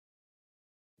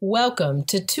Welcome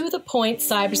to the Point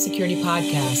Cybersecurity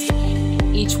Podcast.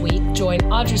 Each week, join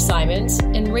Audra Simons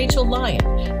and Rachel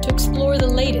Lyon to explore the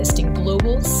latest in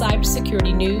global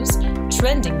cybersecurity news,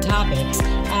 trending topics,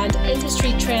 and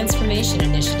industry transformation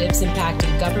initiatives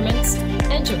impacting governments,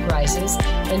 enterprises,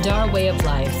 and our way of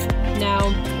life. Now,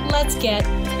 let's get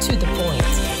to the point.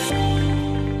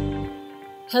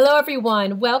 Hello,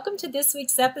 everyone. Welcome to this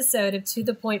week's episode of To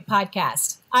The Point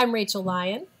Podcast. I'm Rachel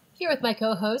Lyon, here with my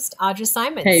co-host, Audra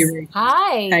Simons. Hey, Rachel.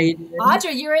 Hi. How you doing?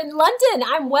 Audra, you're in London.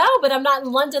 I'm well, but I'm not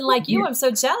in London like you. I'm so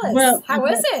jealous. Well, how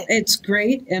is it? It's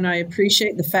great, and I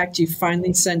appreciate the fact you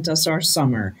finally sent us our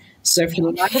summer. So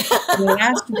for the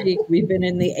last week, we've been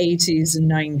in the 80s and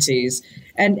 90s,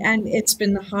 and it's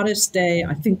been the hottest day,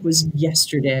 I think was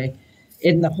yesterday,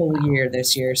 in the whole year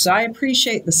this year. So I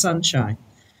appreciate the sunshine.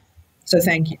 So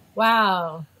thank you.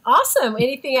 Wow. Awesome.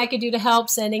 Anything I could do to help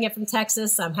sending it from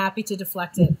Texas, I'm happy to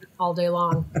deflect it all day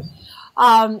long.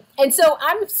 And so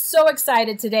I'm so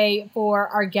excited today for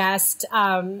our guest.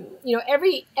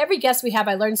 Every guest we have,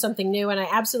 I learn something new, and I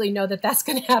absolutely know that that's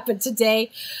going to happen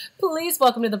today. Please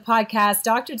welcome to the podcast,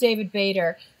 Dr. David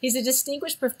Bader. He's a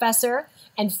distinguished professor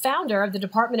and founder of the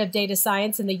Department of Data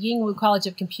Science in the Ying College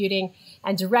of Computing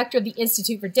and director of the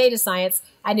Institute for Data Science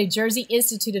at New Jersey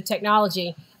Institute of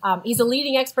Technology. He's a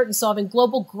leading expert in solving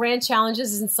global grand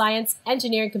challenges in science,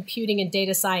 engineering, computing, and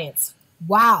data science.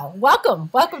 Wow. Welcome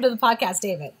to the podcast,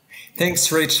 David.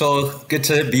 Thanks, Rachel. Good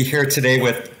to be here today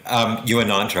with you and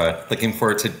Audra. Looking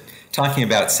forward to talking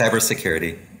about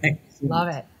cybersecurity. Love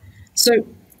it. So,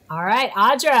 all right,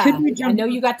 Audra, I know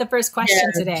you got the first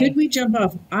question today. Could we jump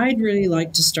off? I'd really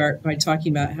like to start by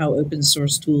talking about how open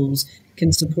source tools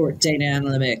can support data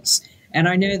analytics. And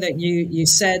I know that you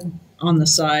said on the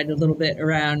side a little bit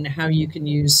around how you can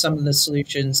use some of the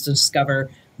solutions to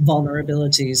discover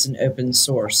vulnerabilities in open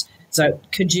source. So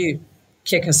could you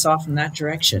kick us off in that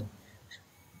direction?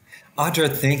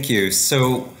 Audra, thank you.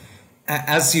 So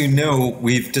as you know,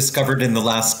 we've discovered in the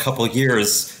last couple of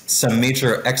years some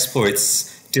major exploits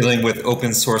dealing with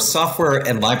open source software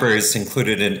and libraries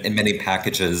included in many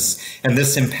packages. And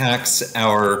this impacts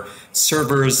our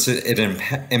servers, it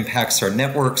impacts our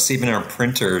networks, even our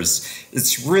printers.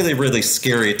 It's really, really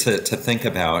scary to think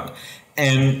about.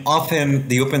 And often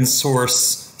the open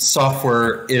source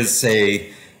software is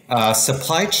a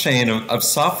supply chain of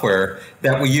software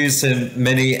that we use in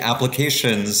many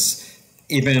applications,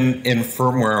 even in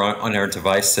firmware on our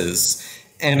devices.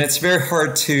 And it's very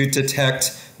hard to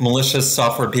detect malicious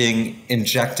software being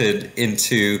injected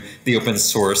into the open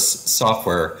source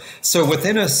software. So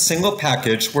within a single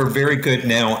package, we're very good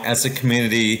now as a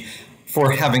community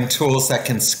for having tools that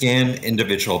can scan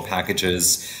individual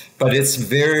packages. But it's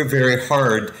very, very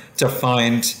hard to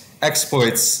find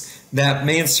exploits that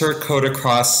may insert code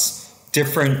across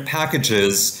different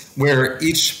packages where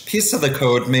each piece of the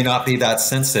code may not be that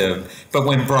sensitive, but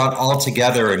when brought all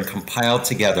together and compiled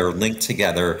together, linked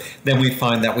together, then we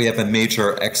find that we have a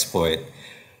major exploit.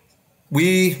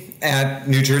 We at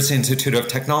New Jersey Institute of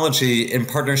Technology, in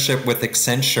partnership with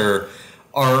Accenture,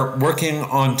 are working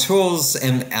on tools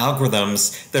and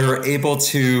algorithms that are able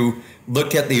to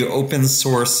look at the open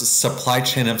source supply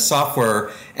chain of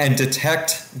software and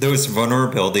detect those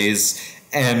vulnerabilities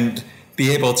and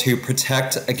be able to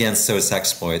protect against those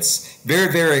exploits.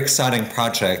 Very, very exciting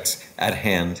project at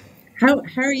hand. How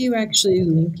are you actually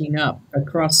linking up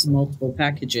across the multiple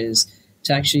packages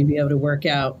to actually be able to work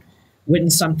out when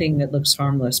something that looks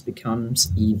harmless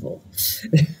becomes evil?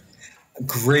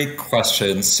 Great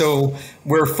question. So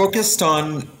we're focused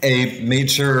on a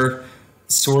major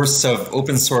source of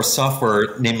open source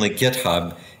software, namely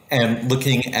GitHub, and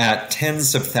looking at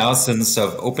tens of thousands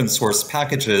of open source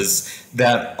packages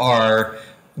that are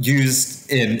used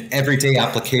in everyday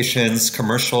applications,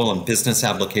 commercial and business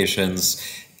applications,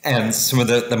 and some of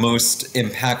the most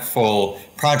impactful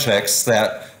projects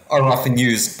that are often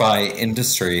used by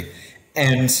industry.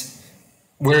 And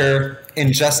we're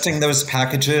ingesting those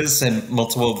packages and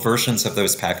multiple versions of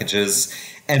those packages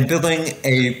and building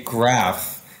a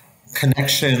graph,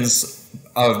 connections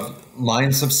of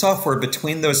lines of software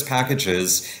between those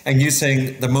packages and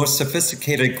using the most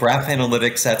sophisticated graph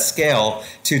analytics at scale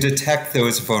to detect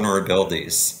those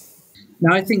vulnerabilities.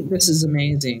 Now, I think this is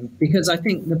amazing because I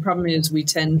think the problem is we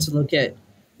tend to look at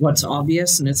what's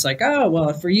obvious and it's like, oh, well,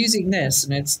 if we're using this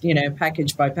and it's,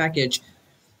 package by package,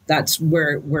 that's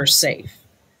where we're safe.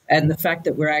 And the fact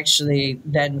that we're actually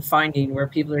then finding where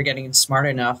people are getting smart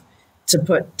enough to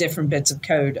put different bits of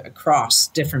code across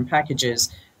different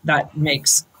packages, that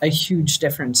makes a huge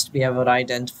difference to be able to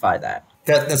identify that.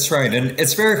 That's right. And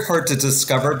it's very hard to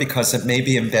discover because it may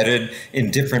be embedded in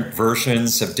different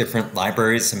versions of different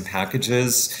libraries and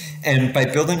packages. And by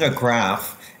building a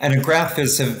graph, and a graph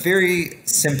is a very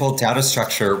simple data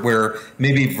structure where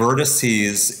maybe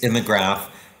vertices in the graph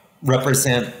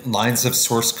represent lines of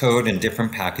source code in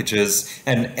different packages,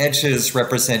 and edges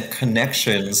represent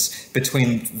connections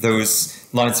between those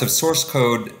lines of source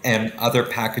code and other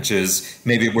packages,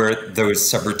 maybe where those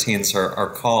subroutines are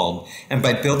called. And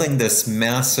by building this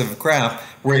massive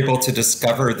graph, we're able to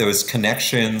discover those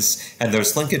connections and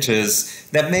those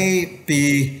linkages that may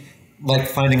be like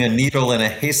finding a needle in a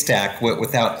haystack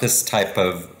without this type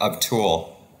of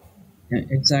tool.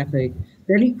 Exactly.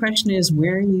 The only question is,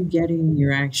 where are you getting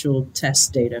your actual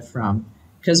test data from?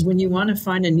 Because when you want to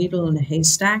find a needle in a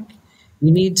haystack,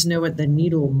 you need to know what the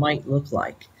needle might look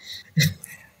like.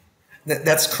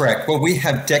 That's correct. Well, we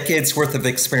have decades worth of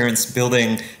experience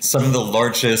building some of the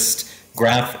largest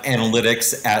graph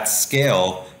analytics at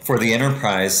scale for the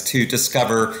enterprise to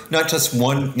discover not just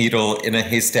one needle in a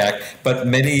haystack, but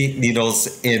many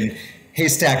needles in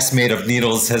haystacks made of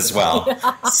needles as well.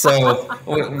 So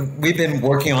we've been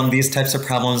working on these types of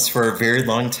problems for a very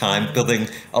long time, building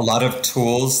a lot of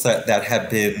tools that have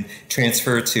been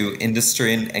transferred to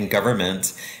industry and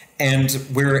government. And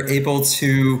we're able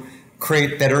to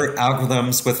create better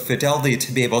algorithms with fidelity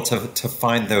to be able to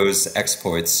find those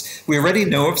exploits. We already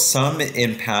know of some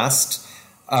in past.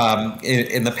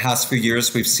 In the past few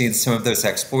years, we've seen some of those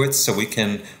exploits, so we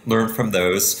can learn from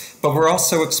those. But we're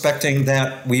also expecting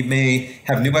that we may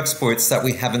have new exploits that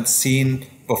we haven't seen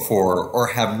before or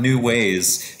have new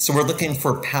ways. So we're looking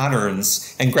for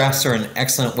patterns, and graphs are an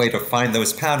excellent way to find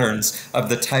those patterns of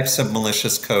the types of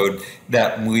malicious code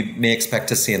that we may expect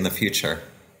to see in the future.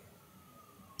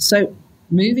 So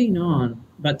moving on,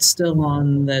 but still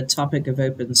on the topic of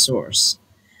open source,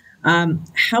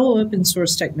 how will open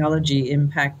source technology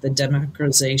impact the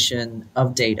democratization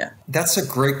of data? That's a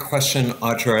great question,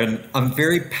 Audra, and I'm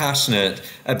very passionate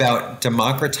about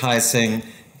democratizing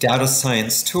data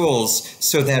science tools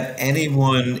so that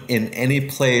anyone in any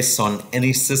place on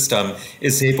any system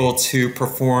is able to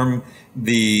perform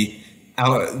the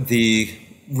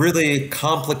really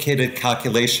complicated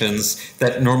calculations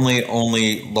that normally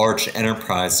only large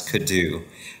enterprise could do.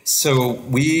 So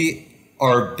we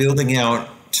are building out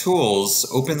tools,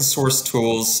 open source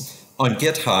tools on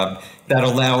GitHub that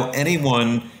allow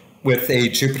anyone with a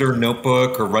Jupyter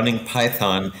notebook or running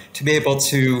Python to be able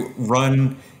to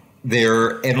run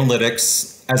their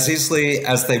analytics as easily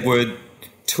as they would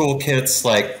toolkits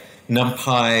like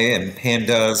NumPy and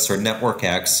Pandas or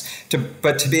NetworkX,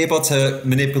 but to be able to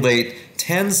manipulate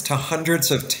tens to hundreds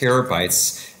of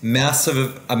terabytes,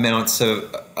 massive amounts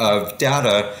of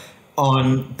data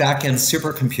on back-end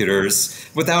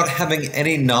supercomputers without having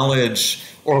any knowledge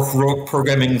or heroic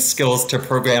programming skills to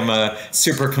program a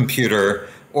supercomputer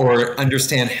or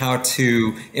understand how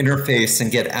to interface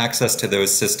and get access to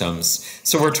those systems.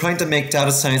 So we're trying to make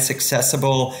data science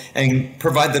accessible and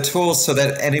provide the tools so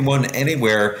that anyone,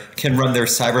 anywhere can run their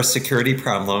cybersecurity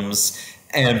problems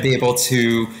and be able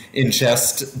to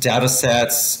ingest data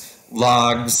sets,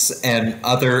 logs, and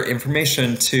other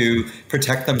information to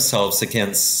protect themselves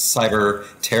against cyber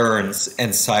terror and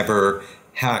cyber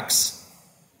hacks.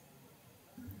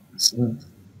 Excellent.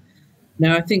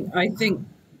 Now, I think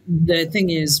the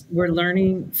thing is, we're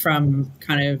learning from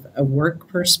kind of a work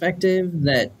perspective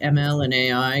that ML and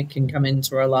AI can come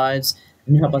into our lives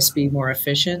and help us be more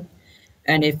efficient.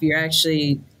 And if you're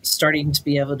actually starting to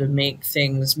be able to make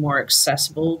things more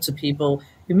accessible to people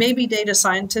who may be data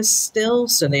scientists still,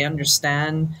 so they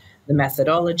understand the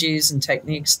methodologies and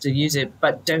techniques to use it,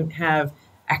 but don't have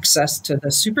access to the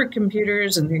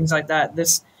supercomputers and things like that,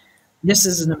 this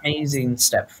is an amazing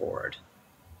step forward.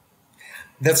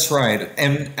 That's right.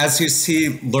 And as you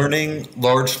see, learning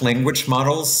large language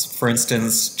models, for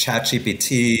instance,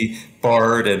 ChatGPT,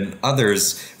 Bard, and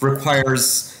others,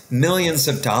 requires millions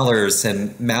of dollars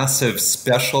and massive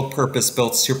special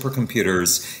purpose-built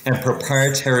supercomputers and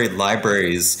proprietary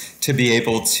libraries to be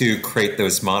able to create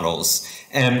those models.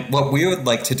 And what we would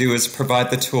like to do is provide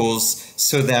the tools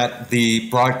so that the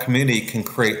broad community can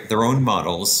create their own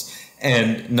models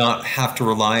and not have to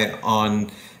rely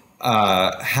on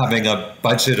having a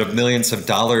budget of millions of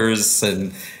dollars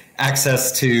and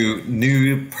access to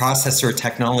new processor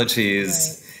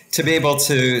technologies to be able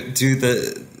to do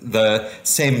the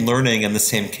same learning and the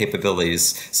same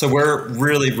capabilities. So we're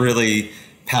really, really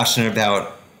passionate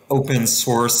about open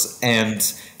source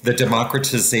and the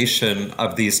democratization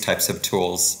of these types of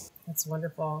tools. That's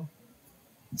wonderful.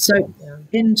 So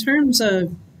in terms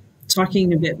of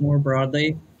talking a bit more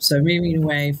broadly, so moving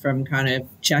away from kind of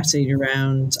chatting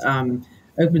around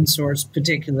open source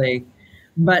particularly.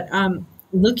 But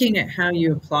looking at how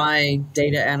you apply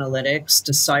data analytics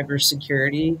to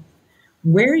cybersecurity,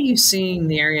 where are you seeing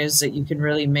the areas that you can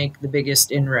really make the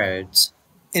biggest inroads?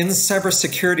 In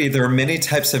cybersecurity, there are many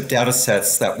types of data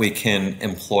sets that we can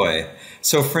employ.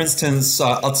 So for instance,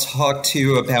 I'll talk to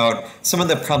you about some of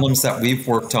the problems that we've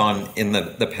worked on in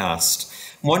the past.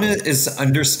 One is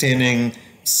understanding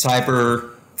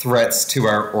cyber threats to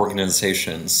our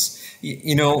organizations.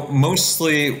 You know,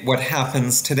 mostly what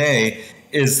happens today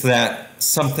is that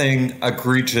something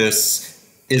egregious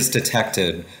is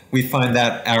detected. We find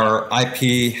that our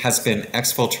IP has been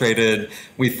exfiltrated.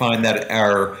 We find that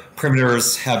our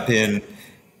perimeters have been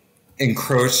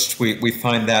encroached. We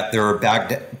find that there are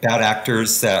bad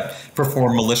actors that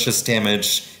perform malicious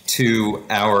damage to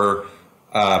our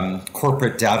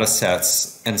corporate data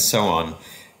sets and so on.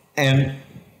 And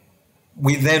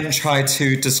we then try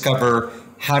to discover,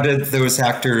 how did those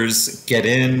actors get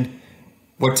in?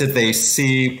 What did they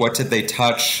see? What did they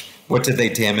touch? What did they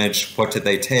damage? What did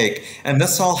they take? And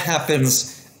this all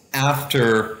happens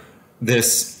after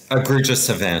this egregious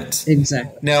event.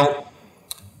 Exactly. Now,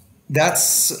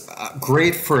 that's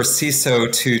great for a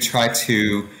CISO to try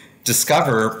to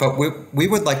discover, but what we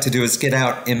would like to do is get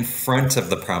out in front of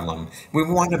the problem. We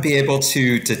want to be able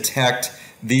to detect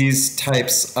these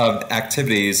types of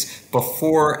activities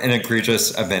before an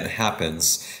egregious event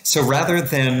happens. So rather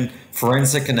than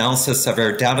forensic analysis of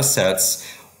our data sets,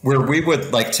 where we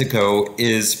would like to go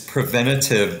is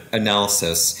preventative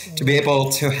analysis, to be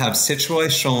able to have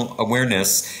situational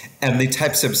awareness and the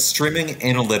types of streaming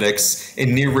analytics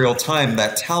in near real time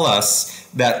that tell us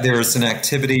that there's an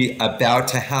activity about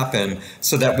to happen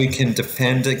so that we can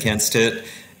defend against it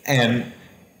and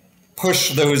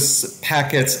push those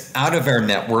packets out of our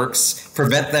networks,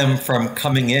 prevent them from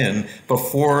coming in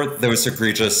before those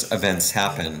egregious events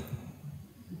happen.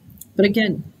 But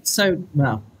again,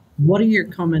 what are your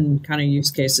common kind of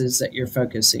use cases that you're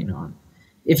focusing on?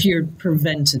 If you're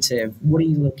preventative, what are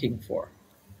you looking for?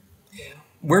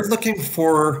 We're looking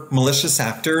for malicious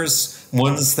actors,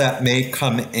 ones that may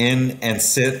come in and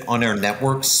sit on our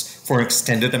networks for an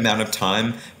extended amount of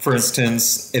time. For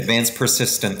instance, advanced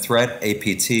persistent threat,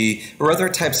 APT, or other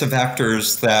types of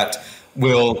actors that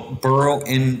will burrow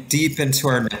in deep into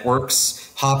our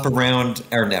networks, hop around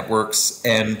our networks,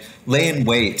 and lay in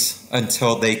wait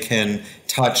until they can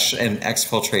touch and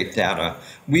exfiltrate data.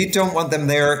 We don't want them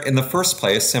there in the first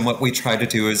place, and what we try to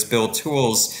do is build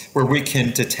tools where we can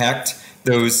detect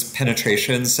those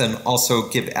penetrations and also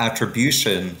give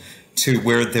attribution to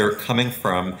where they're coming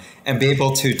from and be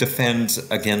able to defend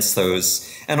against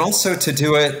those. And also to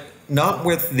do it not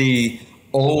with the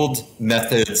old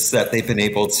methods that they've been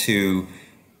able to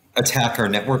attack our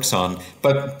networks on,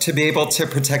 but to be able to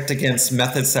protect against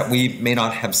methods that we may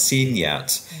not have seen yet.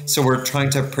 So we're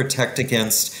trying to protect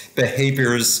against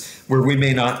behaviors where we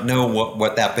may not know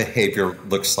what that behavior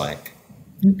looks like.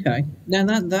 Okay. Now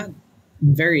that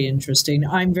very interesting.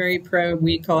 I'm very pro,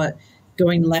 we call it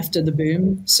going left of the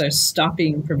boom. So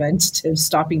stopping preventative,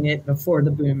 stopping it before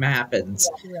the boom happens.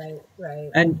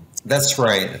 Right. And that's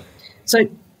right. So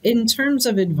in terms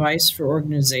of advice for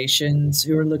organizations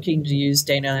who are looking to use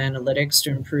data analytics to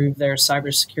improve their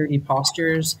cybersecurity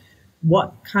postures,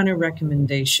 what kind of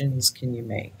recommendations can you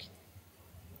make?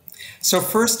 So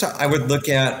first, I would look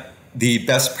at the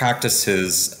best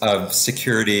practices of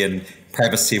security and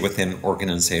privacy within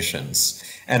organizations.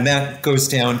 And that goes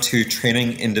down to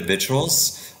training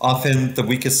individuals. Often the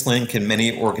weakest link in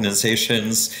many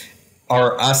organizations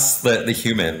are us, the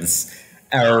humans.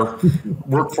 Our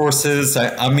workforces,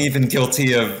 I'm even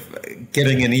guilty of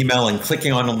getting an email and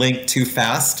clicking on a link too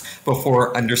fast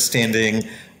before understanding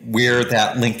where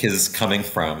that link is coming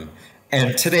from.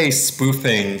 And today,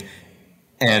 spoofing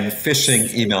and phishing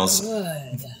emails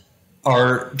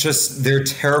are just, they're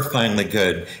terrifyingly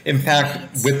good. In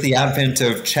fact, with the advent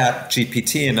of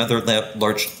ChatGPT and other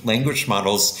large language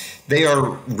models, they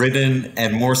are written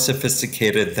and more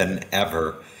sophisticated than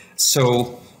ever.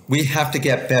 So we have to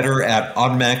get better at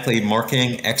automatically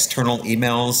marking external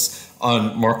emails,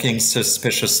 on marking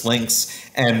suspicious links,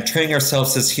 and training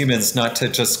ourselves as humans not to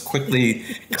just quickly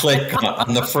click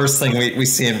on the first thing we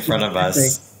see in front of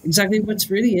us. Exactly.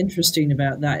 What's really interesting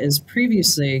about that is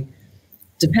previously,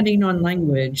 depending on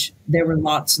language, there were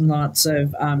lots and lots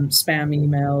of spam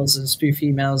emails and spoof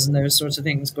emails and those sorts of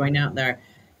things going out there.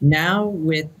 Now,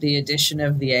 with the addition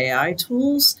of the AI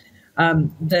tools,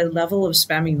 the level of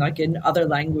spamming, like in other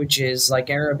languages,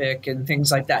 like Arabic and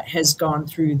things like that, has gone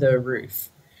through the roof.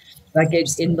 Like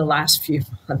it's in the last few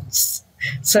months.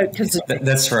 So, because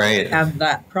that's right, have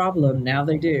that problem now,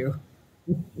 they do.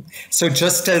 So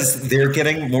just as they're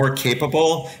getting more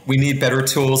capable, we need better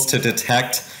tools to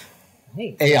detect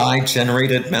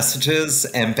AI-generated messages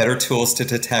and better tools to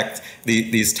detect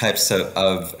these types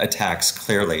of attacks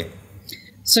clearly.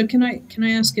 So can I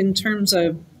ask, in terms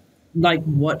of like,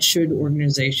 what should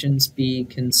organizations be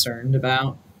concerned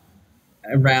about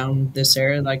around this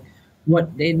area? Like, what,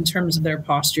 in terms of their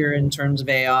posture, in terms of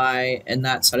AI and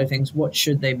that sort of things, what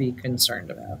should they be concerned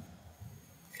about?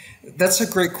 That's a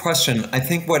great question. I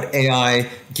think what AI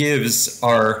gives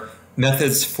are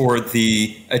methods for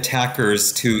the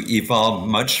attackers to evolve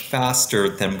much faster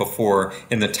than before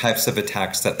in the types of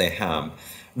attacks that they have.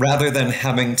 Rather than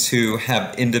having to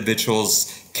have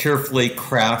individuals carefully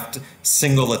craft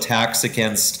single attacks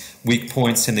against weak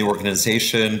points in the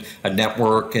organization, a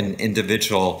network, an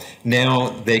individual, now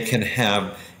they can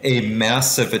have a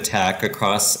massive attack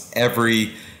across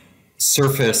every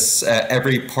surface,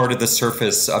 every part of the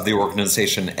surface of the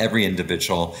organization, every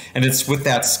individual. And it's with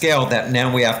that scale that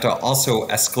now we have to also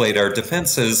escalate our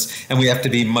defenses, and we have to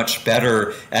be much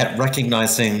better at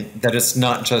recognizing that it's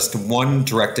not just one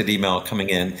directed email coming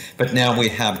in, but now we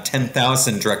have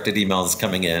 10,000 directed emails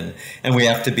coming in. And we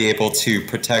have to be able to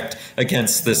protect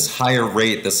against this higher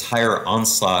rate, this higher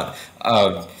onslaught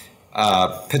of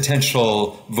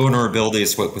potential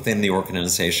vulnerabilities within the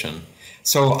organization.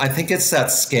 So I think it's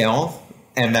that scale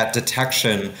and that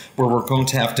detection where we're going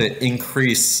to have to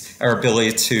increase our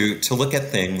ability to look at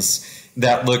things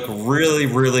that look really,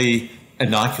 really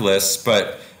innocuous,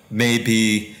 but may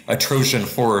be a Trojan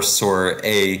horse or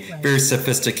a very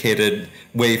sophisticated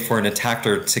way for an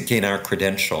attacker to gain our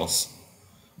credentials.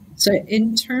 So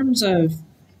in terms of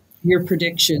your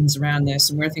predictions around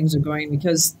this and where things are going,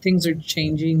 because things are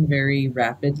changing very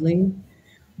rapidly,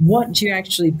 what do you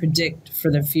actually predict for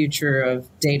the future of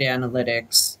data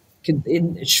analytics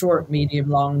in short, medium,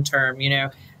 long term? You know,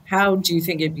 how do you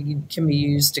think it can be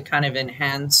used to kind of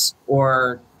enhance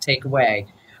or take away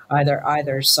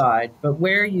either side? But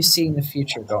where are you seeing the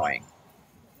future going?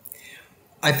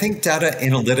 I think data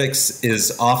analytics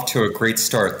is off to a great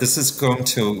start. This is going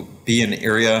to be an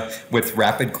area with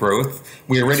rapid growth.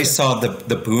 We already saw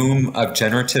the boom of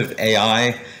generative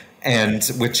AI, and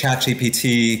with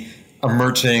ChatGPT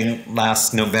emerging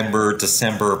last November,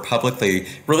 December publicly,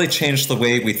 really changed the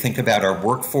way we think about our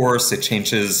workforce. It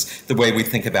changes the way we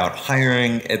think about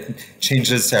hiring. It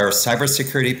changes our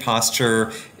cybersecurity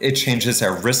posture. It changes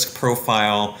our risk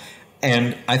profile.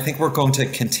 And I think we're going to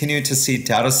continue to see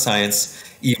data science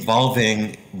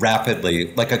evolving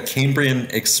rapidly, like a Cambrian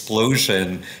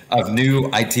explosion of new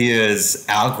ideas,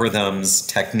 algorithms,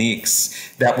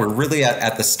 techniques that were really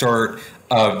at the start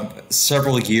of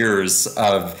several years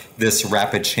of this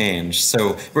rapid change.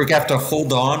 So we're going to have to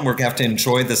hold on, we're going to have to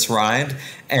enjoy this ride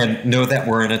and know that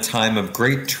we're in a time of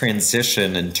great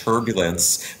transition and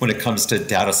turbulence when it comes to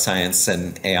data science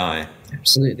and AI.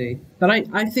 Absolutely. But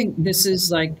I think this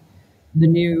is like the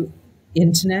new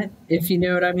internet, if you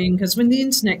know what I mean. Because when the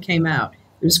internet came out,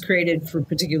 it was created for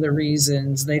particular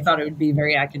reasons. They thought it would be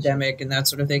very academic and that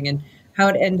sort of thing. And how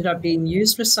it ended up being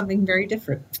used was something very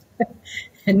different.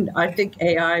 And I think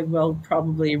AI will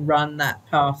probably run that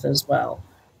path as well.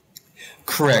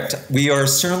 Correct. We are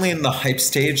certainly in the hype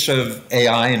stage of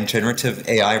AI and generative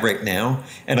AI right now.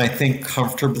 And I think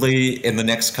comfortably in the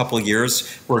next couple of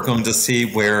years, we're going to see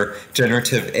where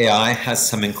generative AI has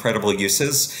some incredible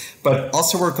uses, but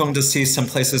also we're going to see some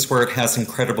places where it has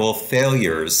incredible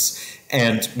failures.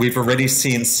 And we've already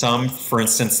seen some, for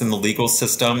instance, in the legal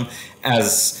system,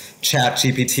 as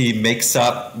ChatGPT makes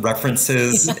up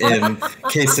references in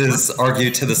cases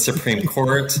argued to the Supreme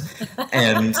Court,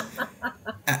 and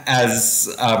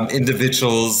as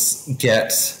individuals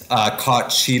get caught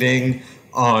cheating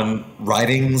on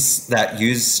writings that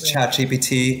use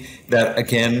ChatGPT, that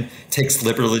again takes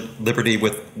liberty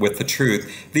with the truth.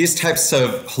 These types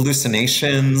of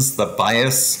hallucinations, the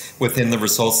bias within the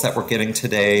results that we're getting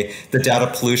today, the data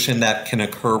pollution that can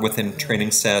occur within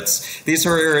training sets, these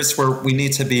are areas where we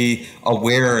need to be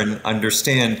aware and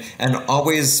understand and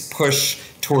always push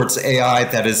towards AI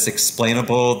that is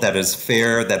explainable, that is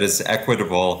fair, that is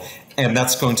equitable. And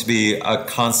that's going to be a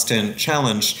constant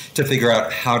challenge to figure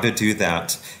out how to do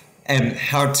that and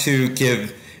how to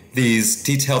give these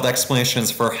detailed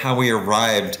explanations for how we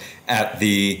arrived at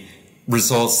the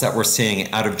results that we're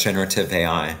seeing out of generative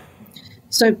AI.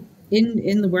 So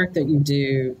in the work that you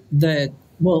do,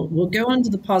 we'll go on to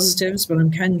the positives, but I'm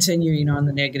continuing on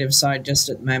the negative side just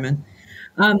at the moment.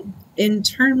 In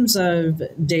terms of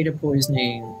data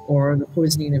poisoning or the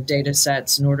poisoning of data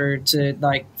sets in order to,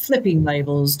 like, flipping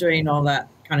labels, doing all that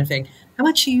kind of thing, how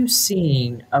much are you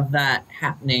seeing of that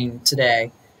happening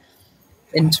today?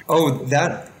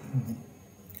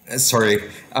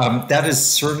 That is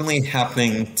certainly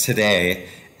happening today.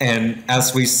 And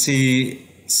as we see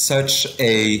such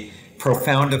a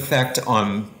profound effect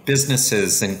on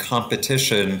businesses and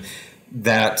competition,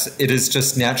 that it is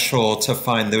just natural to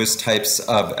find those types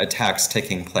of attacks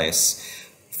taking place.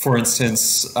 For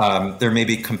instance, there may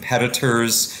be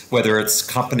competitors, whether it's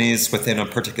companies within a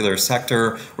particular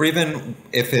sector, or even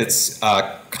if it's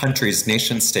countries,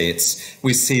 nation states.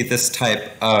 We see this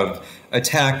type of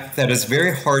attack that is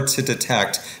very hard to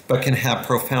detect, but can have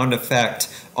profound effect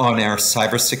on our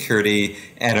cybersecurity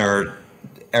and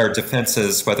our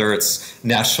defenses, whether it's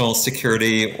national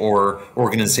security or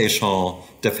organizational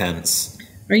defense.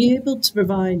 Are you able to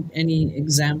provide any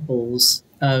examples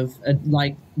of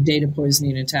like data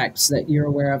poisoning attacks that you're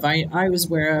aware of? I was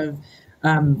aware of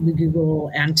the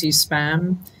Google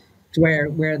anti-spam,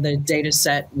 where the data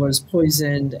set was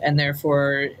poisoned and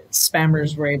therefore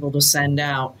spammers were able to send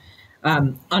out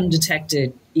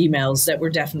undetected emails that were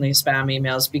definitely spam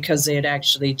emails because they had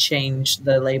actually changed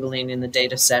the labeling in the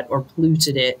data set or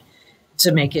polluted it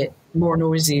to make it more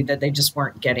noisy that they just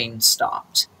weren't getting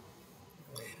stopped.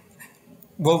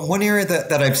 Well, one area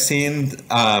that I've seen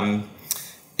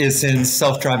is in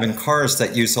self-driving cars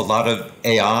that use a lot of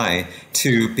AI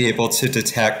to be able to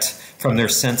detect from their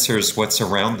sensors what's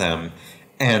around them.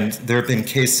 And there have been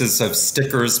cases of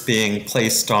stickers being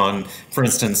placed on, for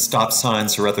instance, stop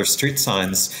signs or other street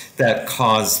signs that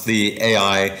cause the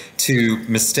AI to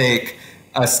mistake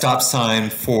a stop sign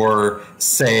for,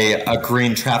 say, a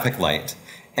green traffic light.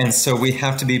 And so we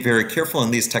have to be very careful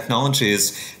in these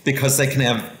technologies because they can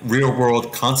have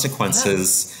real-world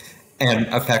consequences and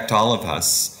affect all of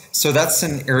us. So that's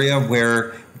an area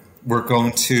where we're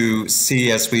going to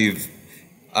see, as we've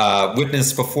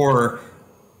witnessed before,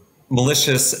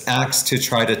 malicious acts to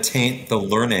try to taint the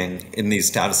learning in these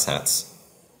data sets.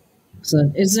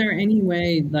 So is there any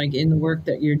way, like in the work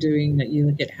that you're doing, that you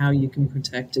look at how you can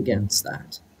protect against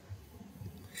that?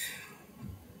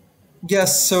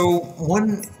 Yes, so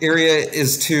one area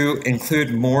is to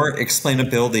include more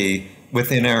explainability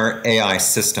within our AI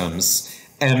systems.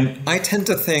 And I tend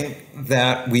to think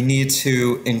that we need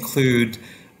to include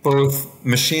both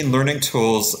machine learning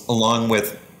tools along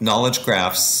with knowledge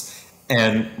graphs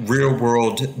and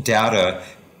real-world data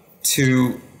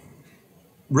to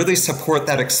really support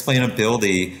that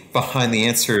explainability behind the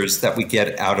answers that we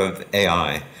get out of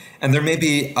AI. And there may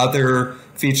be other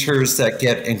features that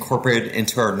get incorporated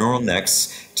into our neural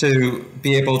nets to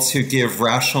be able to give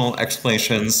rational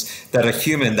explanations that a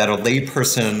human, that a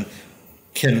layperson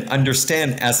can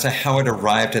understand as to how it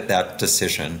arrived at that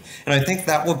decision. And I think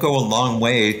that will go a long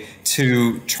way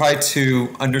to try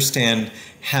to understand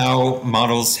how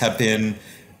models have been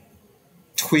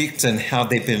tweaked and how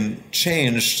they've been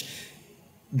changed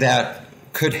that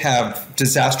could have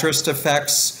disastrous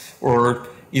effects, or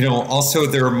also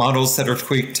there are models that are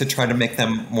tweaked to try to make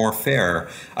them more fair.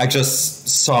 I just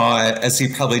saw, as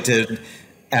you probably did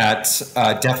at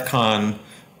DEF CON,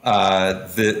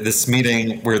 this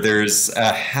meeting where there's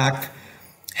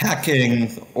hacking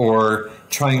or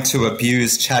trying to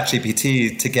abuse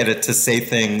ChatGPT to get it to say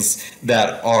things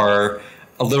that are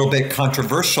a little bit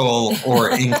controversial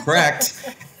or incorrect.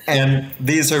 And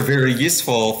these are very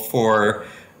useful for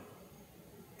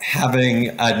having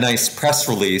a nice press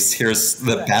release. Here's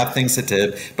the bad things it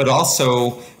did, but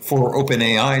also for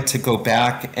OpenAI to go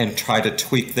back and try to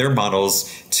tweak their models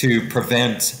to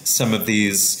prevent some of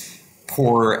these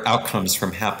poor outcomes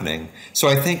from happening. So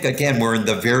I think, again, we're in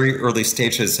the very early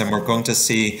stages and we're going to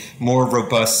see more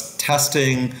robust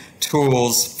testing,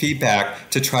 tools,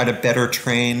 feedback to try to better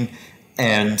train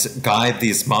and guide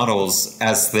these models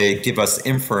as they give us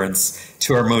inference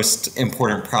to our most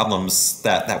important problems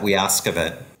that we ask of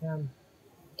it.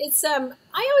 It's I'm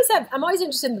always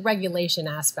interested in the regulation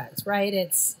aspects, right?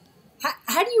 It's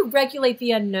how do you regulate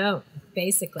the unknown,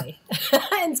 basically,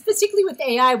 and particularly with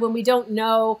AI when we don't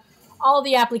know all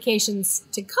the applications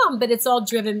to come, but it's all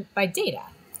driven by data,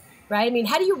 right? I mean,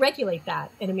 how do you regulate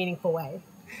that in a meaningful way?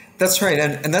 That's right.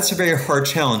 And that's a very hard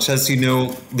challenge. As you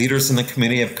know, leaders in the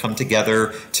committee have come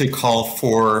together to call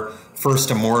for first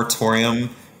a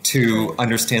moratorium to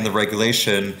understand the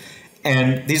regulation.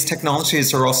 And these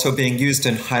technologies are also being used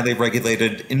in highly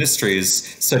regulated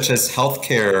industries such as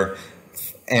healthcare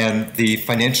and the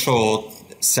financial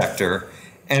sector.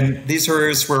 And these are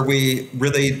areas where we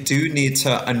really do need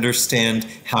to understand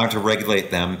how to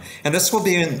regulate them. And this will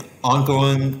be an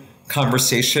ongoing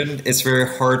conversation. It's very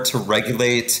hard to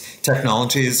regulate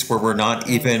technologies where we're not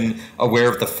even aware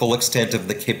of the full extent of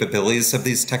the capabilities of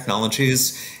these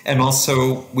technologies. And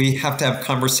also, we have to have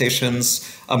conversations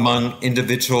among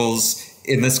individuals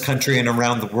in this country and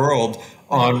around the world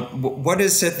on what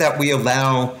is it that we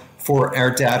allow for our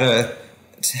data,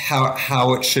 to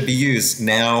how it should be used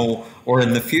now or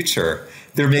in the future.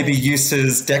 There may be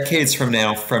uses decades from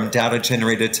now from data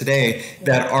generated today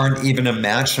that aren't even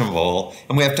imaginable.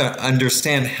 And we have to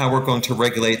understand how we're going to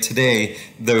regulate today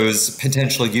those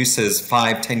potential uses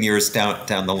 5-10 years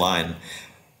down the line.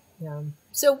 Yeah.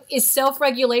 So is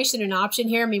self-regulation an option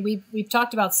here? I mean, we've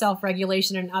talked about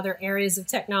self-regulation in other areas of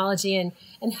technology and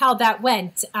how that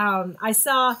went. I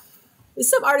saw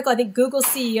some article, I think Google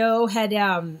CEO had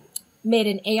made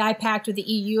an AI pact with the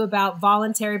EU about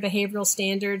voluntary behavioral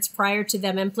standards prior to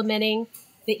them implementing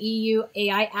the EU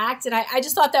AI Act. And I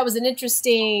just thought that was an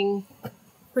interesting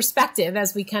perspective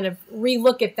as we kind of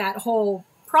relook at that whole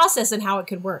process and how it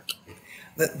could work.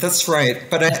 That's right.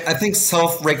 But I think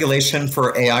self-regulation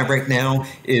for AI right now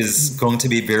is going to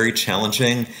be very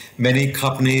challenging. Many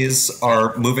companies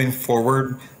are moving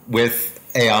forward with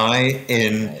AI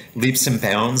in leaps and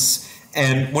bounds.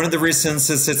 And one of the reasons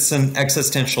is it's an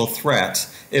existential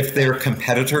threat. If their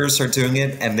competitors are doing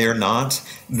it and they're not,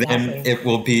 then it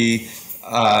will be,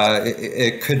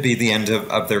 it could be the end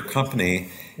of their company.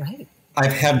 Right.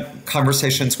 I've had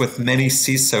conversations with many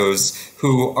CISOs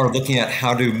who are looking at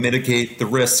how to mitigate the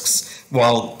risks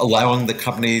while allowing the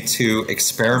company to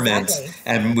experiment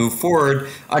and move forward,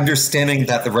 understanding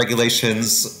that the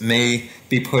regulations may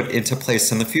be put into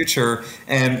place in the future,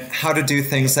 and how to do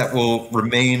things that will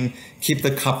keep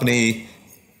the company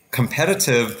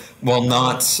competitive while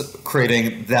not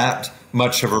creating that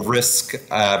much of a risk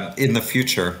in the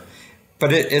future.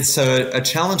 But it's a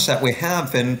challenge that we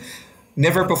have, and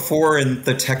never before in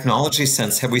the technology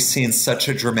sense have we seen such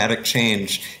a dramatic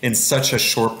change in such a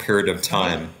short period of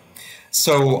time.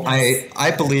 So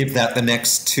I believe that the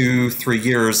next 2-3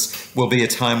 years will be a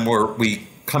time where we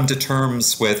come to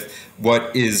terms with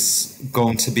what is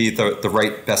going to be the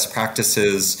right best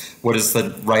practices, what is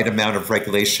the right amount of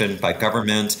regulation by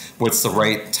government, what's the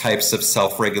right types of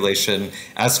self-regulation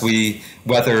as we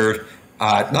weather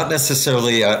not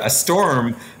necessarily a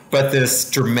storm, but this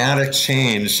dramatic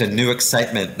change and new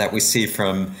excitement that we see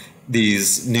from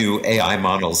these new AI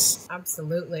models.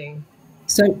 Absolutely.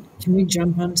 So can we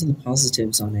jump onto the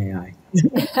positives on AI?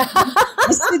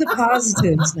 Let's do the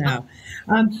positives now.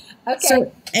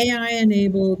 So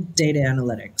AI-enabled data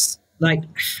analytics. Like,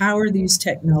 how are these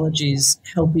technologies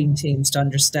helping teams to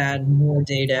understand more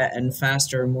data and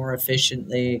faster and more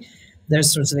efficiently?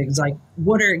 Those sorts of things. Like,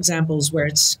 what are examples where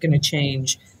it's going to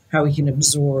change how we can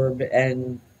absorb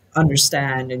and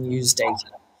understand and use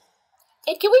data?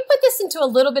 And can we put this into a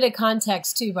little bit of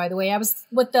context too, by the way? I was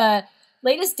with the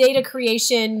latest data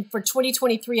creation for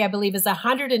 2023, I believe, is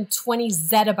 120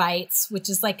 zettabytes, which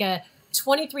is like a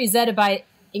 23 zettabyte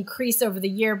increase over the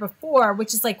year before,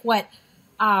 which is like what,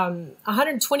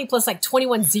 120 plus like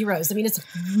 21 zeros. I mean, it's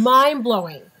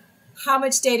mind-blowing how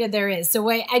much data there is. So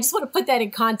I just want to put that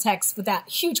in context with that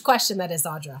huge question that is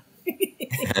Audra.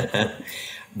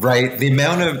 Right. The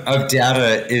amount of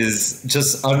data is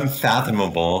just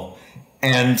unfathomable,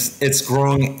 and it's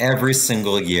growing every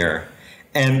single year.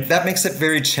 And that makes it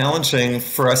very challenging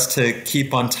for us to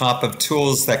keep on top of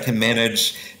tools that can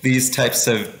manage these types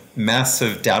of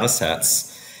massive data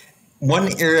sets.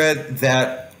 One area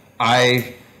that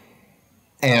I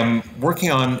am working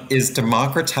on is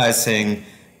democratizing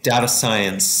data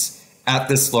science at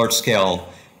this large scale,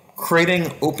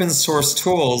 creating open source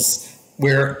tools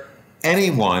where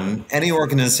anyone, any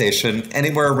organization,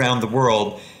 anywhere around the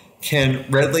world can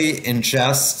readily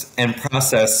ingest and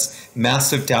process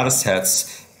massive data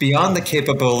sets beyond the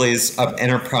capabilities of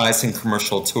enterprise and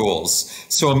commercial tools.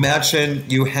 So imagine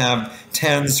you have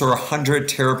tens or 100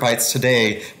 terabytes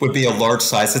today would be a large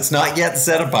size. It's not yet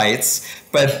zettabytes,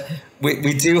 but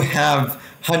we do have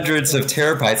hundreds of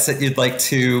terabytes that you'd like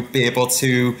to be able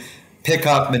to pick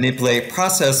up, manipulate,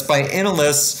 process by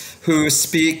analysts who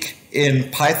speak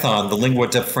in Python, the lingua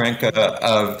franca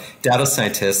of data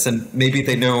scientists, and maybe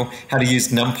they know how to use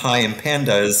NumPy and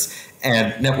Pandas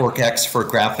and NetworkX for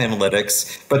graph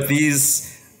analytics, but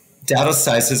these data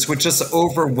sizes would just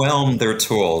overwhelm their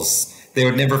tools. They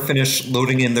would never finish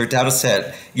loading in their data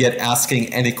set, yet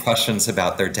asking any questions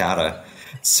about their data.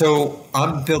 So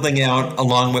I'm building out,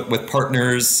 along with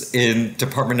partners in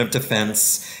Department of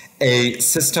Defense, a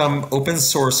system open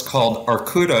source called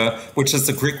Arcuda, which is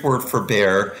the Greek word for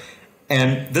bear.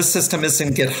 And this system is in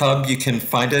GitHub. You can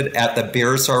find it at the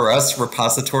Bears-R-Us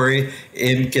repository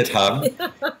in GitHub.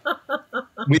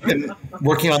 We've been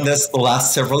working on this the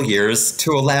last several years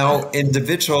to allow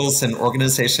individuals and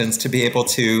organizations to be able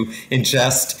to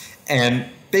ingest and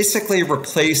basically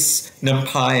replace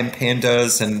NumPy and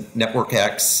Pandas and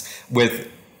NetworkX with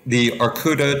the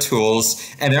Arcuda tools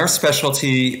and our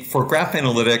specialty for graph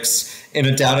analytics in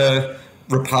a data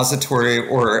repository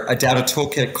or a data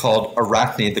toolkit called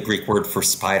Arachne, the Greek word for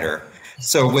spider.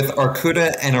 So with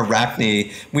Arcuda and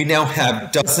Arachne, we now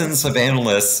have dozens of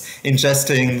analysts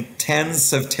ingesting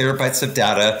tens of terabytes of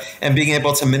data and being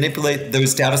able to manipulate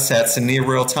those data sets in near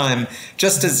real time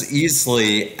just as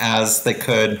easily as they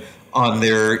could on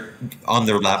their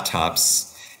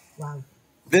laptops. Wow.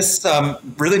 This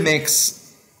really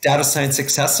makes data science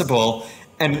accessible.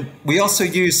 And we also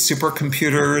use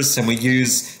supercomputers and we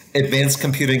use advanced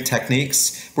computing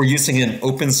techniques. We're using an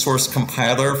open source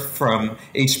compiler from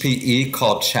HPE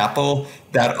called Chapel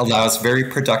that allows very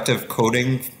productive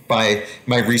coding by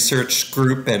my research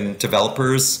group and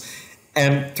developers.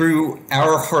 And through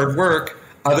our hard work,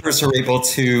 others are able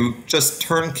to just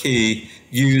turnkey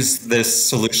use this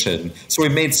solution. So we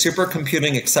made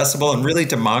supercomputing accessible and really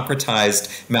democratized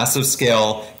massive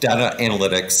scale data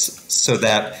analytics so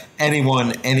that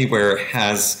anyone, anywhere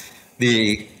has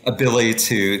the ability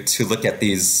to look at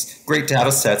these great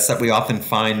data sets that we often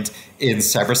find in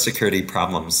cybersecurity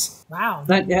problems. Wow.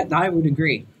 That I would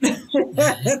agree.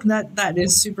 that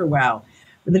is super wow.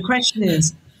 But the question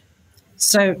is,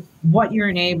 so what you're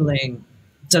enabling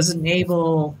does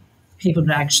enable people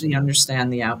to actually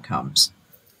understand the outcomes?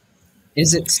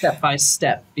 Is it step by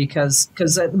step? Because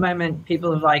at the moment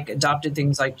people have like adopted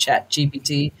things like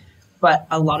ChatGPT, but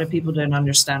a lot of people don't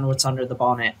understand what's under the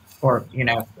bonnet or,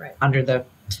 right. under the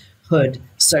hood,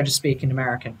 so to speak, in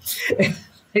American.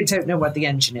 They don't know what the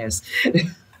engine is.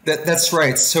 That's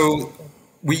right. So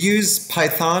we use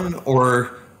Python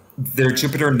or their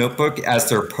Jupyter Notebook as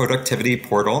their productivity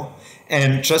portal.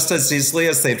 And just as easily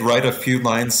as they'd write a few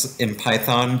lines in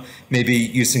Python, maybe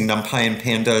using NumPy and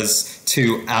Pandas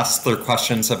to ask their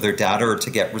questions of their data or to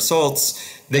get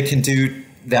results, they can do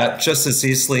that just as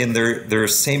easily in their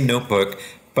same notebook,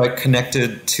 but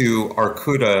connected to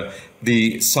Arcuda,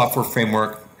 the software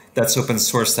framework that's open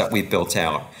source that we built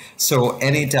out. So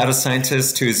any data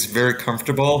scientist who's very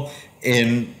comfortable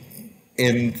in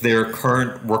their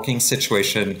current working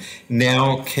situation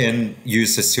now can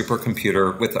use a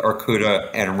supercomputer with Arcuda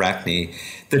and Arachne.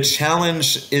 The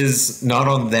challenge is not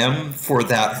on them for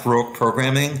that heroic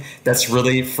programming. That's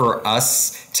really for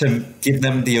us to give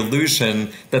them the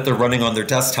illusion that they're running on their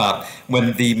desktop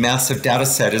when the massive data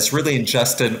set is really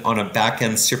ingested on a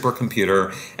back-end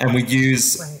supercomputer, and we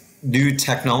use new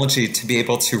technology to be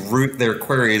able to route their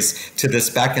queries to this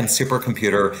back-end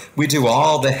supercomputer. We do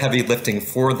all the heavy lifting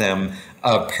for them,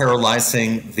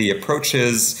 parallelizing the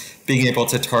approaches, being able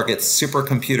to target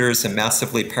supercomputers and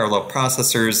massively parallel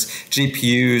processors,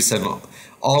 GPUs, and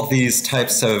all these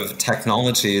types of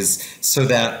technologies so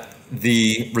that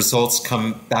the results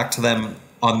come back to them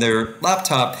on their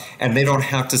laptop and they don't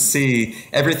have to see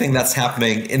everything that's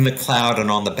happening in the cloud and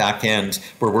on the back end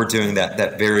where we're doing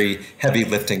that very heavy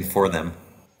lifting for them.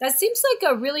 That seems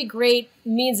like a really great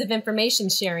means of information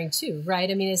sharing too, right?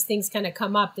 I mean, as things kind of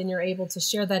come up, then you're able to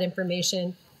share that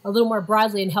information a little more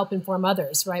broadly and help inform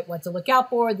others, right? What to look out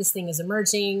for, this thing is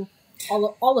emerging,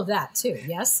 all of that too,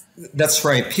 yes? That's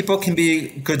right. People can be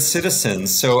good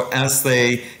citizens. So as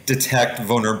they detect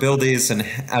vulnerabilities and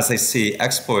as they see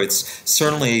exploits,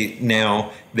 certainly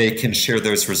now they can share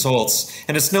those results.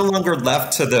 And it's no longer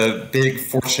left to the big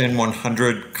Fortune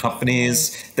 100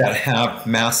 companies that have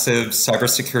massive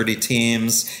cybersecurity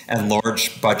teams and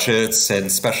large budgets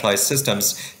and specialized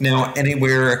systems. Now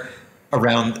anyone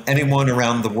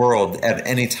around the world at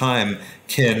any time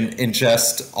can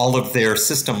ingest all of their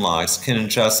system logs, can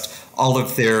ingest all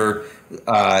of their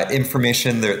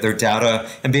information, their data,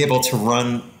 and be able to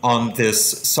run on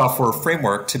this software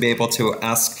framework to be able to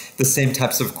ask the same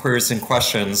types of queries and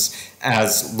questions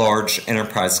as large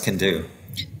enterprise can do.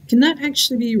 Can that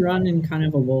actually be run in kind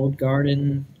of a walled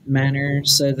garden manner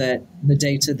so that the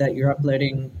data that you're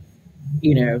uploading,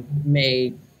 you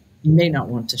may not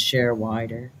want to share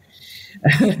wider?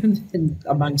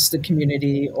 Amongst the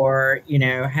community, or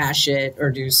hash it or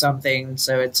do something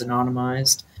so it's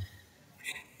anonymized?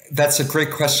 That's a great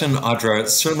question, Audra.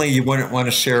 Certainly you wouldn't want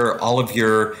to share all of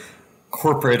your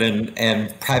corporate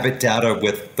and private data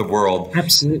with the world.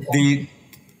 Absolutely.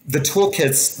 The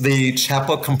toolkits, the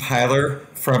Chapel compiler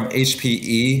from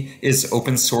HPE is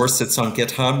open source. It's on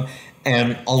GitHub.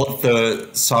 And all of the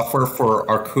software for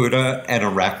Arcuda and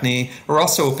Arachne are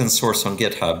also open source on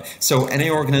GitHub. So any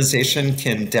organization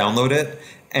can download it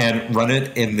and run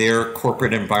it in their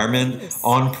corporate environment,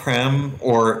 on-prem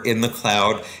or in the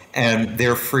cloud, and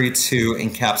they're free to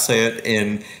encapsulate it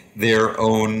in their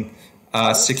own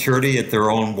security at their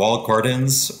own walled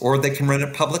gardens, or they can run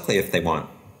it publicly if they want.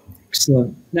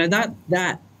 Excellent. Now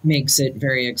that makes it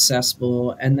very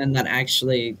accessible, and then that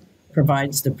actually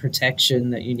provides the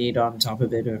protection that you need on top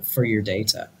of it for your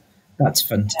data. That's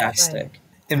fantastic. Right.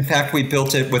 In fact, we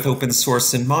built it with open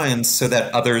source in mind so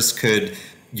that others could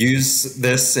use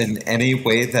this in any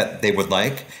way that they would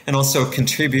like, and also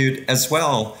contribute as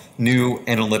well new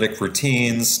analytic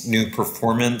routines, new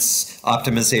performance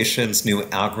optimizations, new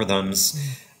algorithms.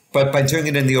 But by doing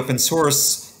it in the open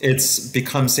source, it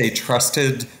becomes a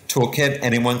trusted toolkit.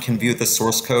 Anyone can view the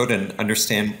source code and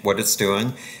understand what it's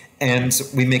doing. And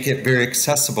we make it very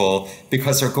accessible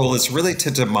because our goal is really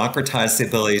to democratize the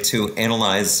ability to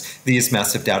analyze these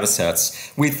massive data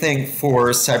sets. We think for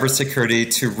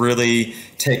cybersecurity to really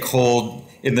take hold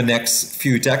in the next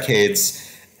few decades,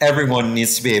 everyone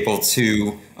needs to be able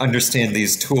to understand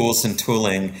these tools and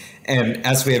tooling. And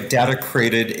as we have data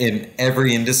created in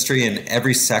every industry, in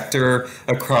every sector,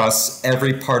 across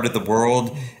every part of the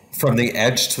world, from the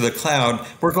edge to the cloud,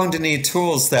 we're going to need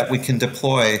tools that we can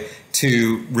deploy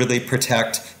to really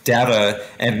protect data.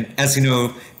 And as you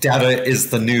know, data is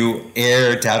the new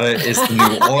air, data is the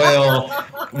new oil.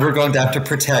 We're going to have to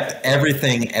protect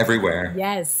everything everywhere.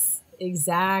 Yes,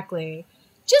 exactly.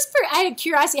 Just for out of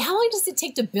curiosity, how long does it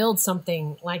take to build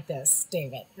something like this,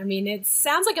 David? I mean, it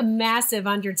sounds like a massive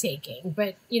undertaking,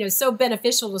 but so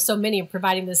beneficial to so many in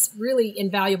providing this really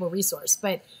invaluable resource.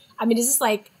 But I mean, is this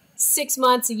like 6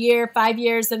 months, a year, 5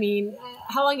 years? I mean,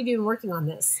 how long have you been working on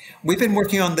this? We've been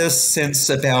working on this since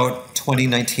about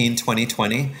 2019,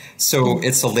 2020. So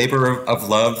it's a labor of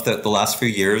love the last few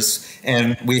years.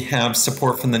 And we have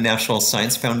support from the National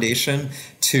Science Foundation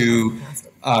to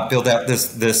build out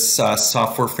this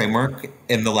software framework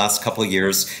in the last couple of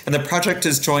years. And the project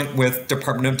is joint with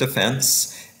Department of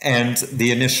Defense, and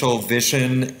the initial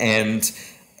vision and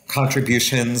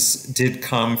contributions did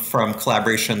come from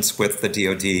collaborations with the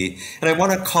DoD. And I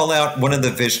want to call out one of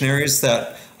the visionaries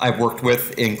that I worked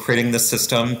with in creating the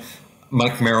system,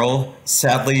 Mike Merrill.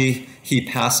 Sadly, he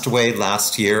passed away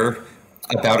last year,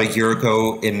 about a year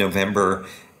ago in November.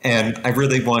 And I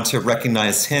really want to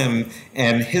recognize him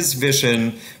and his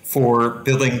vision for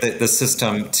building the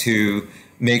system to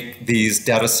make these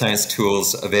data science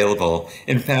tools available.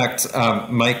 In fact,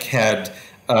 Mike had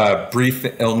a brief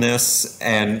illness,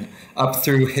 and up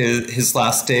through his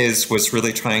last days was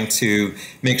really trying to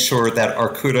make sure that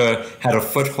Arcuda had a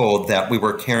foothold, that we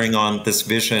were carrying on this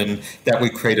vision that we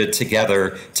created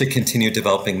together to continue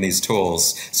developing these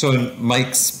tools. So in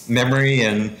Mike's memory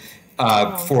and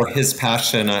for his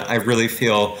passion, I really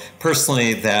feel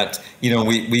personally that,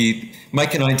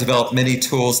 Mike and I developed many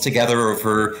tools together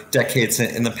over decades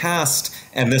in the past,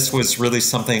 and this was really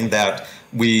something that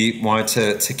we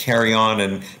wanted to carry on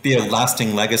and be a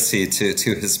lasting legacy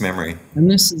to his memory. And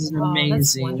this is an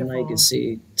amazing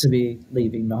legacy to be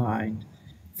leaving behind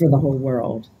for the whole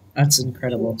world. That's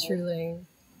incredible. Truly.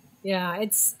 Yeah,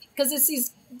 it's because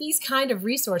it's these kind of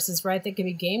resources, right, that can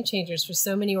be game changers for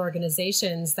so many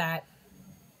organizations that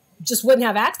just wouldn't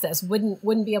have access,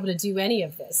 wouldn't be able to do any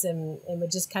of this, and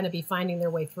would just kind of be finding their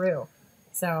way through.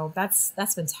 So that's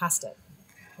fantastic.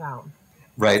 Wow.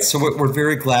 Right. So we're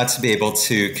very glad to be able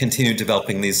to continue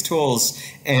developing these tools.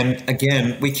 And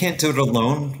again, we can't do it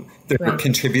alone. There are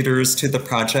contributors to the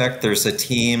project. There's a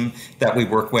team that we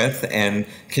work with and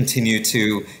continue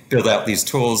to build out these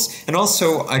tools. And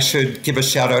also, I should give a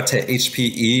shout out to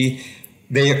HPE.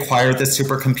 They acquired the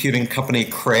supercomputing company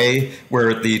Cray,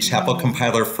 where the Chapel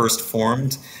compiler first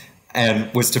formed,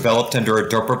 and was developed under a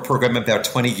DARPA program about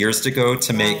 20 years ago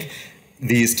to make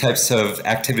these types of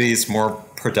activities more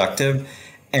productive.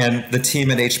 And the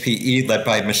team at HPE, led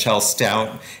by Michelle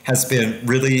Stout, has been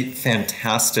really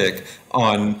fantastic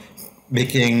on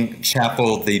making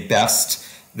Chapel the best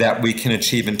that we can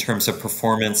achieve in terms of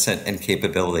performance and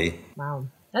capability. Wow,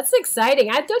 that's exciting.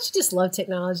 Don't you just love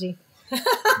technology?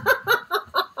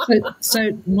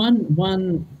 So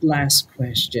one last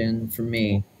question for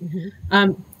me.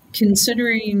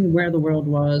 Considering where the world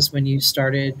was when you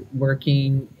started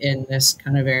working in this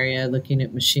kind of area, looking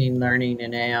at machine learning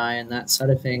and AI and that sort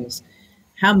of things,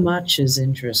 how much has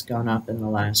interest gone up in the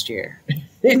last year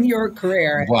in your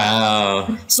career? Wow.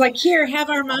 It's like, here, have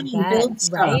our money, build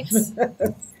stuff.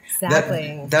 Right?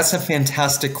 Exactly. That's a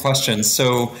fantastic question.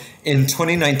 So in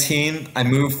 2019, I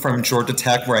moved from Georgia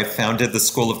Tech, where I founded the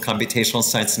School of Computational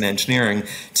Science and Engineering,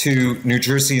 to New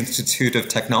Jersey Institute of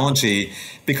Technology,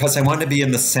 because I wanted to be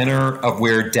in the center of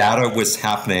where data was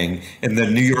happening in the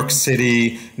New York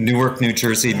City, Newark, New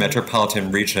Jersey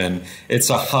metropolitan region.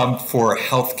 It's a hub for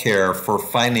healthcare, for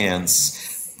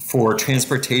finance, for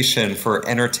transportation, for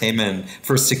entertainment,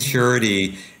 for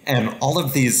security, and all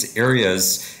of these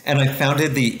areas. And I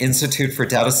founded the Institute for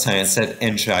Data Science at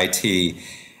NJIT.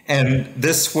 And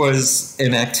this was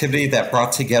an activity that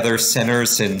brought together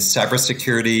centers in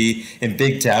cybersecurity, in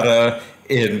big data,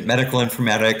 in medical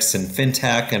informatics and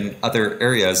fintech and other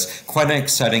areas. Quite an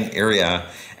exciting area.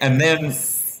 And then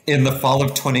in the fall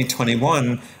of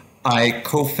 2021, I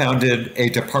co-founded a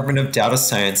Department of Data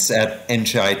Science at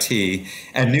NJIT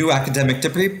and new academic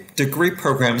degree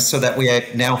programs so that we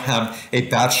now have a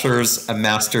bachelor's, a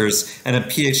master's, and a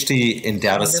PhD in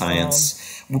data science.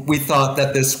 We thought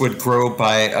that this would grow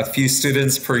by a few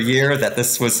students per year, that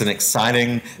this was an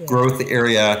exciting growth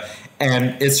area,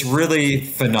 and it's really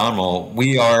phenomenal.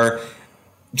 We are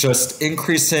just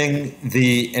increasing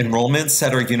the enrollments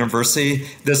at our university.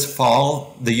 This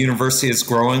fall, the university is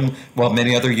growing while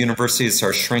many other universities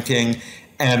are shrinking.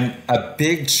 And a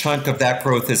big chunk of that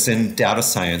growth is in data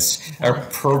science. Our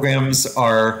programs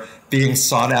are being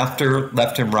sought after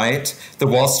left and right. The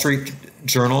Wall Street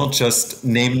Journal just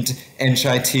named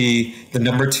NJIT the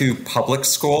 #2 public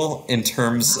school in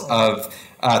terms of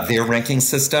their ranking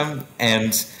system.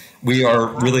 And we are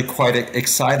really quite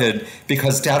excited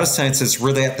because data science is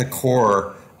really at the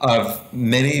core of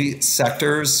many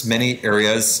sectors, many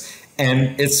areas,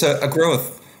 and it's a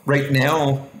growth. Right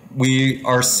now, we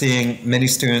are seeing many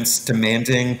students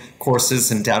demanding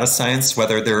courses in data science,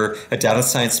 whether they're a data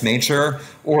science major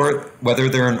or whether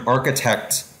they're an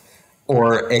architect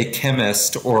or a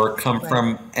chemist or come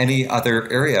from any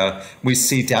other area. We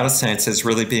see data science as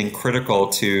really being critical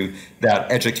to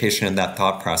that education and that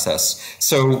thought process.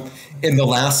 So in the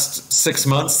last 6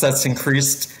 months, that's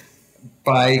increased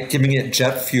by giving it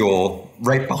jet fuel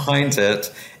right behind it.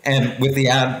 And with the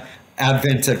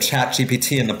advent of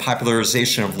ChatGPT and the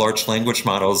popularization of large language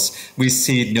models, we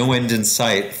see no end in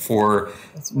sight for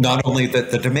not only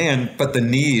the demand, but the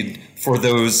need for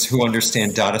those who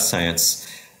understand data science.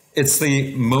 It's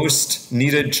the most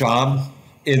needed job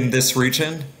in this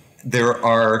region. There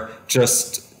are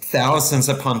just thousands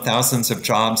upon thousands of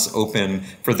jobs open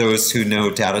for those who know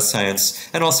data science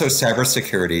and also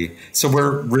cybersecurity. So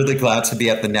we're really glad to be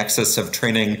at the nexus of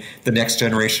training the next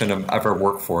generation of our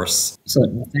workforce. So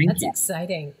That's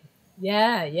exciting.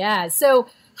 Yeah. So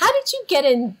how did you get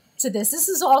into this? This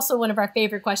is also one of our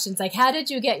favorite questions. Like, how did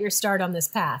you get your start on this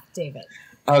path, David?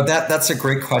 Oh, that's a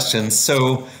great question.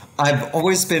 So I've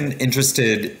always been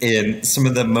interested in some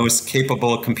of the most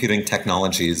capable computing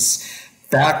technologies.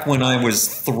 Back when I was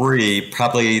 3,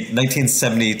 probably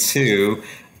 1972,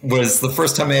 was the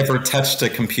first time I ever touched a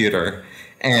computer.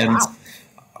 And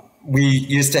we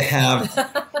used to have,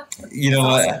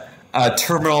 a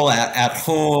terminal at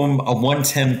home, a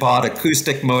 110 baud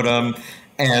acoustic modem,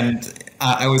 and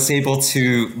I was able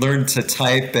to learn to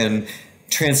type and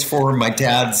transform my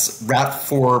dad's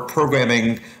RAT4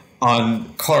 programming on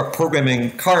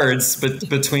programming cards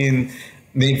between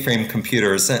mainframe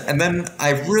computers. And then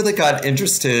I really got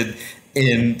interested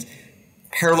in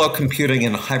parallel computing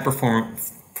and high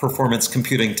performance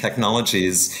computing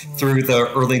technologies through the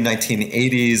early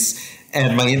 1980s.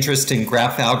 And my interest in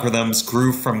graph algorithms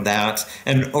grew from that.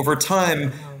 And over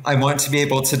time, I wanted to be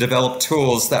able to develop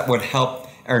tools that would help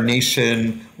our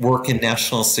nation work in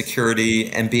national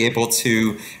security and be able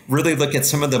to really look at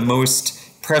some of the most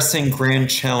pressing grand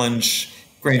challenges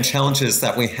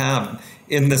that we have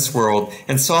in this world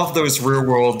and solve those real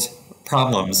world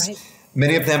problems. Right.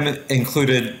 Many of them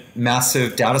included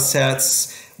massive data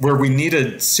sets where we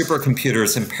needed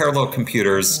supercomputers and parallel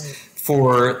computers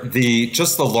for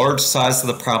just the large size of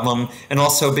the problem, and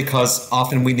also because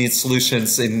often we need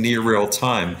solutions in near real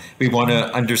time. We want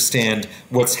to understand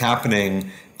what's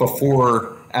happening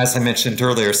before, as I mentioned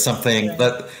earlier, something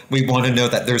that we want to know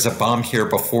that there's a bomb here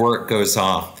before it goes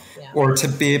off. Or to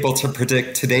be able to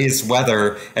predict today's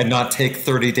weather and not take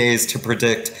 30 days to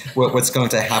predict what's going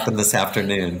to happen this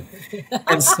afternoon.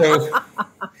 And so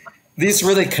these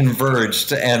really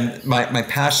converged, and my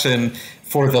passion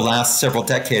for the last several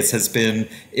decades has been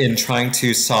in trying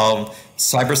to solve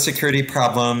cybersecurity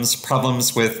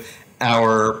problems with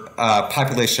our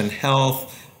population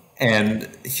health and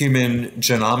human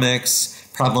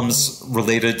genomics, problems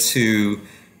related to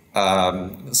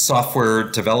software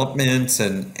development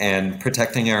and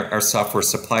protecting our software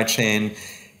supply chain,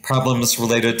 problems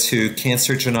related to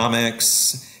cancer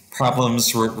genomics,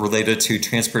 problems related to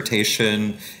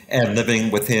transportation and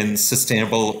living within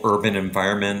sustainable urban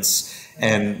environments,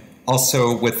 and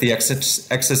also with the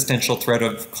existential threat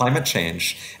of climate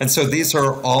change. And so these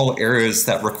are all areas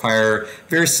that require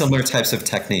very similar types of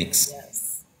techniques.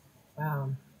 Yes.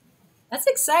 Wow. That's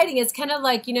exciting. It's kind of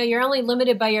like, you're only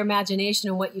limited by your imagination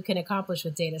and what you can accomplish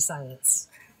with data science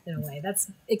in a way.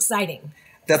 That's exciting.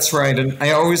 That's right. And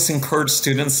I always encourage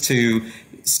students to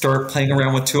start playing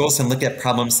around with tools and look at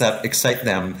problems that excite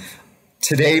them.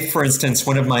 Today, for instance,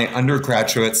 one of my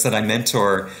undergraduates that I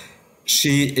mentor,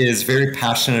 she is very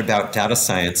passionate about data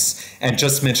science and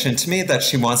just mentioned to me that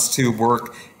she wants to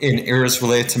work in areas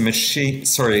related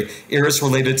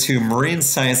to marine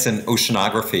science and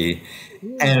oceanography,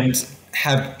 and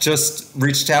have just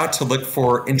reached out to look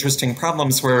for interesting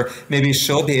problems where maybe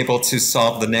she'll be able to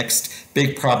solve the next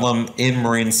big problem in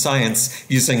marine science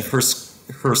using her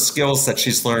skills that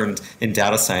she's learned in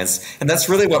data science. And that's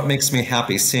really what makes me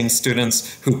happy, seeing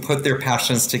students who put their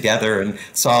passions together and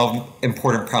solve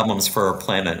important problems for our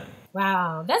planet.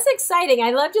 Wow, that's exciting.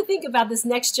 I love to think about this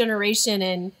next generation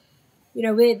and,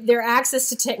 with their access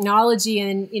to technology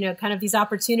and, kind of these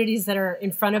opportunities that are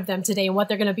in front of them today and what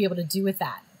they're going to be able to do with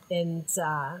that. And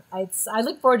I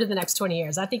look forward to the next 20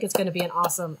 years. I think it's going to be an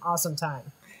awesome, awesome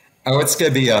time. Oh, it's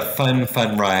going to be a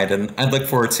fun ride, and I look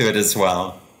forward to it as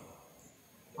well.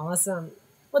 Awesome.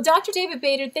 Well, Dr. David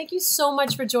Bader, thank you so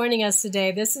much for joining us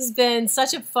today. This has been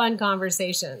such a fun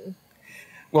conversation.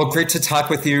 Well, great to talk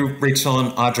with you, Rachel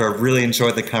and Audra. Really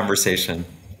enjoyed the conversation.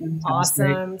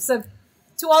 Awesome. So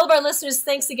to all of our listeners,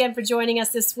 thanks again for joining us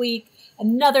this week.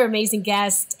 Another amazing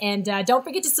guest. And don't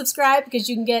forget to subscribe because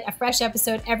you can get a fresh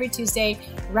episode every Tuesday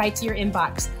right to your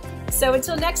inbox. So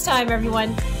until next time,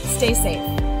 everyone, stay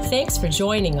safe. Thanks for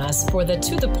joining us for the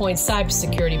To The Point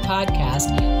Cybersecurity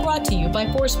Podcast brought to you by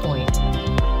ForcePoint.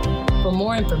 For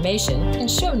more information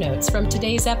and show notes from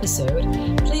today's episode,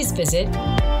 please visit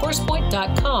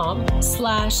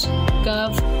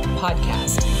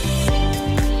forcepoint.com/govpodcast.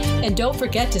 And don't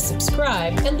forget to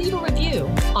subscribe and leave a review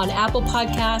on Apple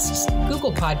Podcasts,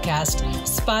 Google Podcasts,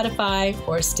 Spotify,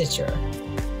 or Stitcher.